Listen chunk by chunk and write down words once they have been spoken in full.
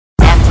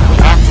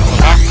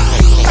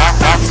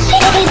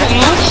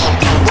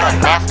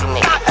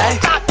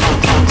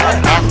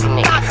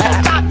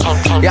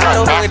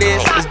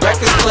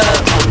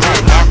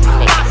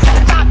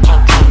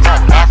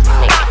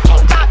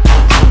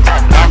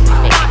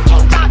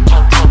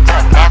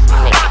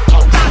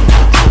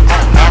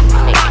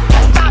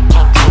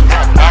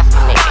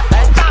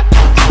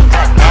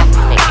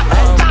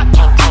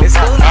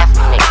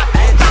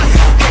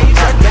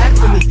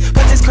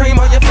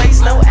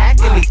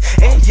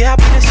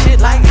shit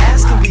like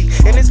ass can be.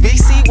 In this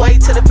BC way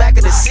to the back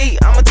of the seat,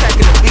 I'm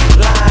attacking the beat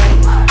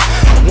line.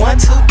 1,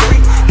 2, 3,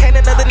 can't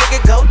another nigga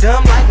go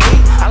dumb like me.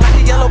 I like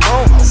a yellow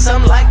bone,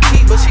 something like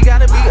P, but she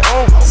gotta be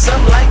on,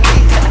 something like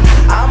me.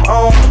 I'm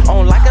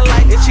on like a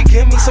light. If she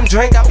give me some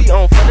drink, I'll be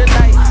on for the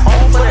night.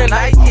 On for the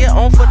night, yeah,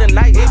 on for the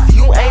night. If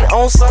you ain't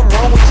on, something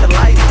wrong with your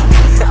life.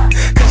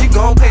 Cause you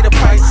gon' pay the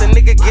price. A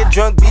nigga get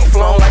drunk, be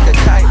flown like a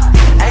kite.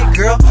 Hey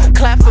girl,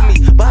 clap for me,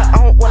 but I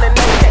don't wanna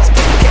know that.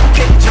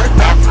 Kick, jerk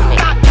back for me.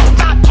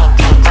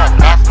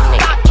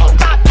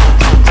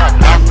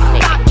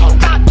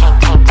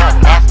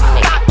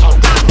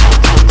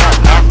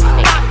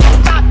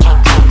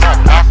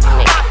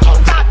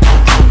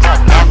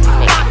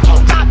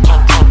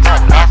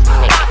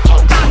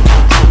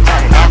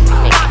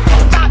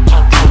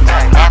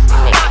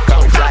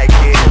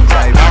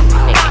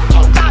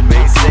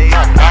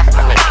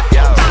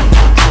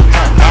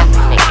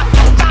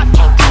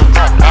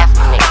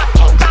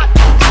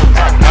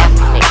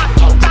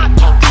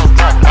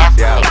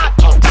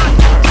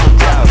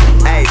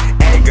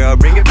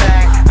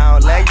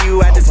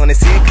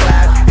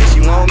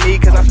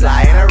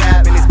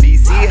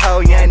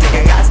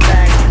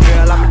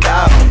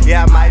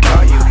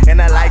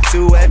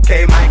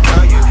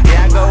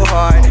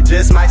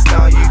 Just might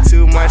stone you,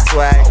 too much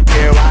swag.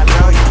 Here I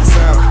know you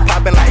some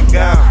popping like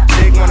gum.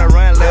 Chick wanna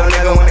run, little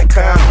nigga wanna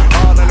come.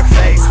 All in the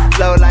face,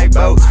 flow like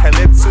boats. Her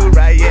lip too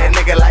right, yeah,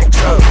 nigga like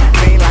trope.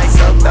 Clean like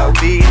soap though,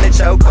 be in the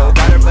choco.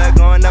 Got her butt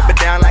going up and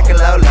down like a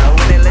Lolo.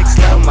 When it licks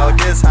slow mo,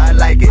 just how I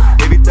like it.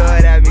 If you throw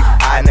it at me,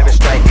 I never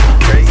strike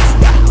it. Crazy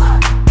style.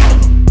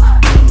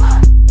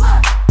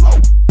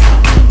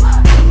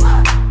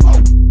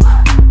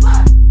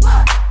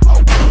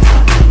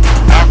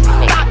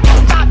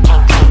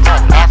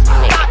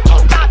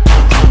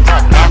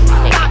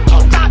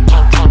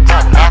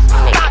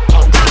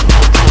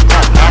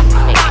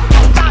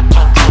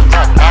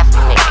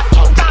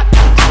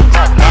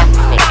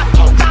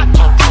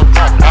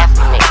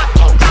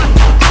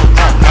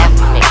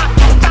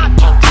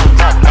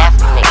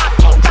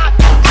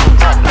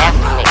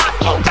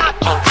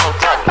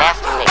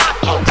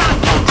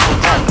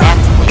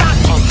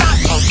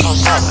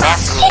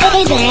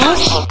 Hey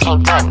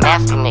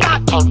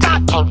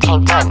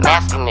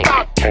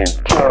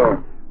there.